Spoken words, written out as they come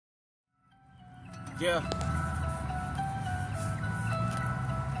Yeah.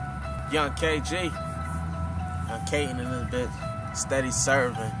 Young KG. Young Kayton in this bitch. Steady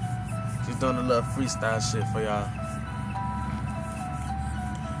serving. Just doing a little freestyle shit for y'all.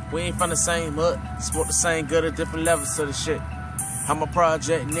 We ain't from the same hood. Smoke the same good at different levels of the shit. I'm a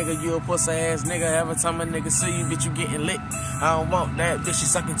project nigga, you a pussy ass nigga. Every time a nigga see you, bitch, you getting lit. I don't want that, bitch, you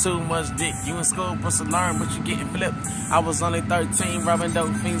sucking too much dick. You in school, supposed to learn, but you getting flipped. I was only 13, robbing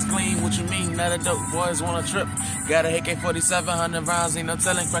dope fiends clean. What you mean, not a dope boys wanna trip? Got a AK-47, 100 rounds, ain't no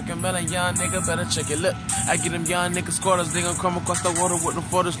telling. Crackin' melon, young nigga, better check your lip. I get them young niggas quarters, they gon' come across the water with them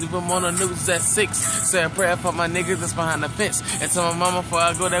photos. Leave them on the news at 6. Say a prayer for my niggas that's behind the fence. And tell my mama before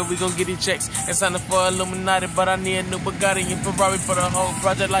I go there, we gon' get these checks. It's time for Illuminati, but I need a new Bugatti and Ferrari for the whole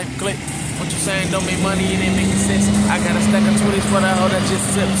project like click. What you saying don't make money, it ain't making sense. I got a stack of 20s for the hoe that just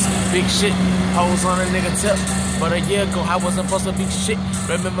sips. Big shit, hoes on a nigga tip. But a year ago, I wasn't supposed to be shit.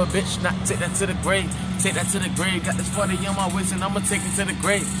 Remember, bitch, not take that to the grave. Take that to the grave. Got this 40 on my waist and I'ma take it to the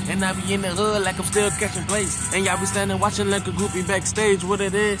grave. And I be in the hood like I'm still catching plays. And y'all be standing watching like a groupie backstage. What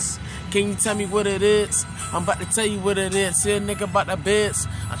it is? Can you tell me what it is? I'm about to tell you what it is. See a nigga about the beds.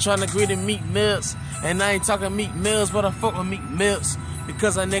 I'm trying to greet and meet meals. And I ain't talking meat meals, but I fuck with meat meals.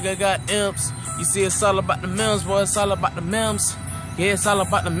 Because a nigga got imps. You see, it's all about the memes, boy. It's all about the memes. Yeah, it's all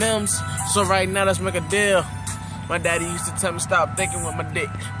about the memes. So right now, let's make a deal. My daddy used to tell me stop thinking with my dick.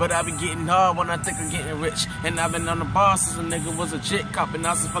 But I been getting hard when I think I'm getting rich. And I've been on the bar since a nigga was a chick. Copping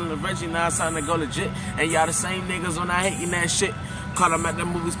out some feeling Reggie, now it's time to go legit. And y'all the same niggas when I hating that shit. Caught him at the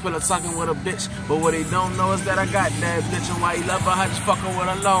movies, pillow talking with a bitch. But what they don't know is that I got that bitch. And why he love her, I just fucking with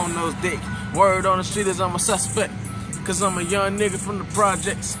a long nose dick. Word on the street is I'm a suspect. Cause I'm a young nigga from the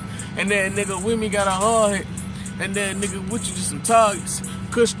projects. And that nigga with me got a hard hit. And that nigga with you just some targets.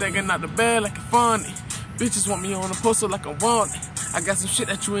 Kush thinking out the bed like a funny. Bitches want me on the poster like I want it. I got some shit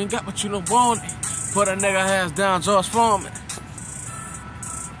that you ain't got but you don't want it. Put a nigga hands down, George Foreman.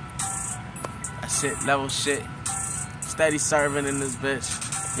 That's it, level shit. Steady serving in this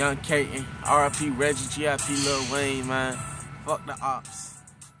bitch. Young Kayton, RIP Reggie, GIP Lil Wayne, man. Fuck the ops.